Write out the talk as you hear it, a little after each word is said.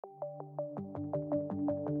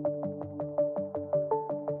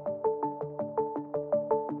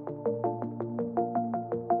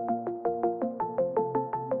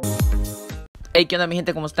Hey, ¿qué onda mi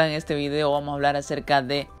gente? ¿Cómo están? En este video vamos a hablar acerca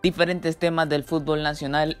de diferentes temas del fútbol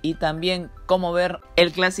nacional y también cómo ver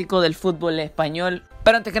el clásico del fútbol español.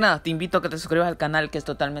 Pero antes que nada, te invito a que te suscribas al canal, que es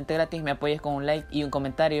totalmente gratis, me apoyes con un like y un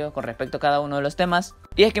comentario con respecto a cada uno de los temas.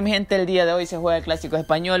 Y es que mi gente, el día de hoy se juega el clásico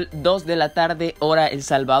español, 2 de la tarde, hora El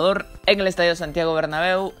Salvador, en el estadio Santiago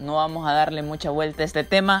Bernabéu. No vamos a darle mucha vuelta a este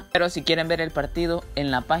tema, pero si quieren ver el partido, en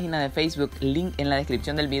la página de Facebook, link en la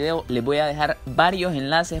descripción del video, les voy a dejar varios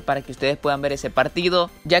enlaces para que ustedes puedan ver ese partido,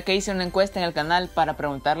 ya que hice una encuesta en el canal para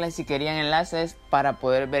preguntarles si querían enlaces para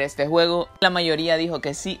poder ver este juego. La mayoría dijo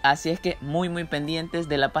que sí, así es que muy pendientes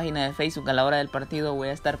de la página de Facebook. A la hora del partido voy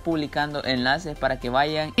a estar publicando enlaces para que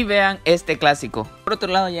vayan y vean este clásico. Por otro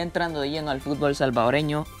lado, ya entrando de lleno al fútbol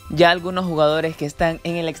salvadoreño, ya algunos jugadores que están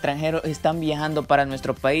en el extranjero están viajando para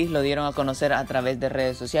nuestro país, lo dieron a conocer a través de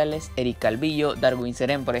redes sociales. Eric Calvillo, Darwin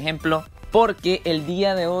Serén, por ejemplo, porque el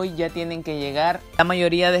día de hoy ya tienen que llegar la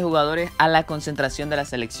mayoría de jugadores a la concentración de la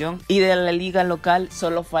selección, y de la liga local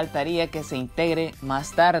solo faltaría que se integre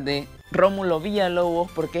más tarde Rómulo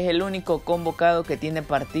Villalobos, porque es el único convocado que tiene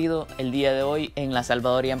partido el día de hoy en la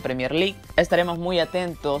Salvadorian Premier League. Estaremos muy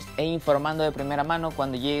atentos e informando de primera mano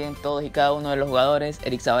cuando lleguen todos y cada uno de los jugadores,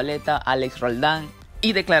 Eric Zabaleta, Alex Roldán,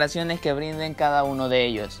 y declaraciones que brinden cada uno de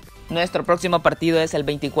ellos. Nuestro próximo partido es el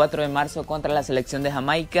 24 de marzo contra la selección de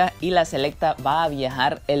Jamaica, y la selecta va a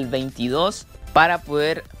viajar el 22 para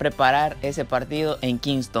poder preparar ese partido en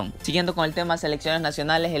Kingston. Siguiendo con el tema selecciones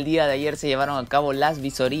nacionales, el día de ayer se llevaron a cabo las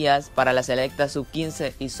visorías para la selecta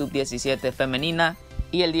sub-15 y sub-17 femenina,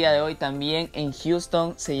 y el día de hoy también en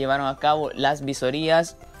Houston se llevaron a cabo las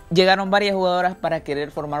visorías. Llegaron varias jugadoras para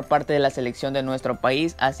querer formar parte de la selección de nuestro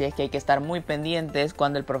país, así es que hay que estar muy pendientes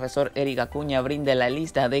cuando el profesor Eric Acuña brinde la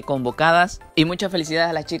lista de convocadas. Y muchas felicidades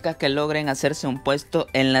a las chicas que logren hacerse un puesto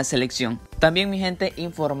en la selección. También mi gente,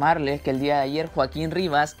 informarles que el día de ayer Joaquín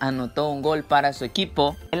Rivas anotó un gol para su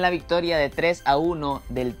equipo en la victoria de 3-1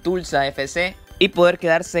 del Tulsa FC y poder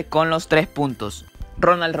quedarse con los 3 puntos.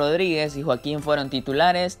 Ronald Rodríguez y Joaquín fueron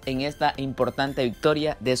titulares en esta importante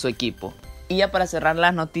victoria de su equipo. Y ya para cerrar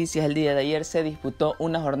las noticias, el día de ayer se disputó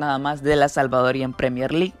una jornada más de la Salvadorian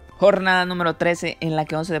Premier League. Jornada número 13 en la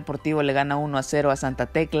que Once Deportivo le gana 1-0 a Santa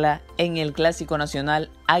Tecla. En el clásico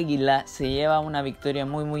nacional, Águila se lleva una victoria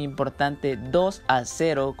muy importante,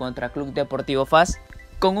 2-0 contra Club Deportivo FAS,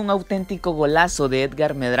 con un auténtico golazo de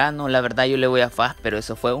Edgar Medrano. La verdad yo le voy a FAS, pero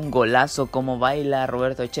eso fue un golazo, como baila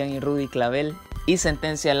Roberto Chen y Rudy Clavel, y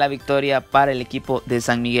sentencia la victoria para el equipo de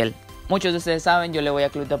San Miguel. Muchos de ustedes saben, yo le voy a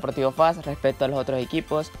Club Deportivo FAS respecto a los otros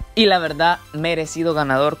equipos, y la verdad, merecido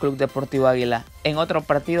ganador Club Deportivo Águila. En otro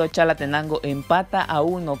partido, Chalatenango empata a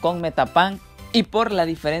 1 con Metapán, y por la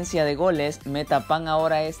diferencia de goles, Metapán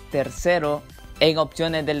ahora es tercero en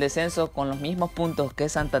opciones del descenso con los mismos puntos que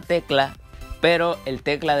Santa Tecla. Pero el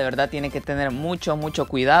Tecla de verdad tiene que tener mucho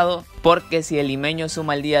cuidado, porque si el limeño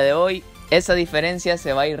suma el día de hoy, esa diferencia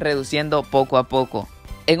se va a ir reduciendo poco a poco.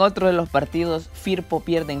 En otro de los partidos, Firpo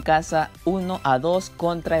pierde en casa 1-2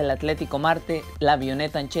 contra el Atlético Marte. La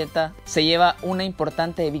avioneta Ancheta se lleva una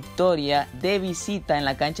importante victoria de visita en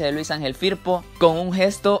la cancha de Luis Ángel Firpo, con un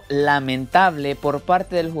gesto lamentable por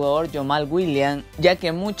parte del jugador Yomal William, ya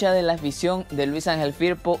que mucha de la afición de Luis Ángel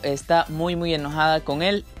Firpo está muy enojada con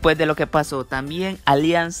él pues de lo que pasó. También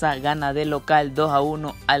Alianza gana de local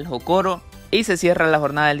 2-1 al Jocoro, y se cierra la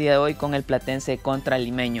jornada del día de hoy con el Platense contra el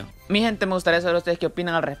Limeño. Mi gente, me gustaría saber ustedes qué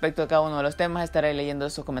opinan al respecto de cada uno de los temas. Estaré leyendo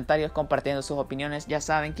sus comentarios, compartiendo sus opiniones. Ya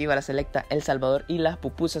saben que iba a la selecta El Salvador y las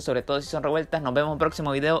pupusas, sobre todo si son revueltas. Nos vemos en el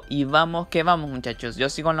próximo video y vamos que vamos, muchachos. Yo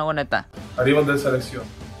sigo en la goneta. Arriba de selección.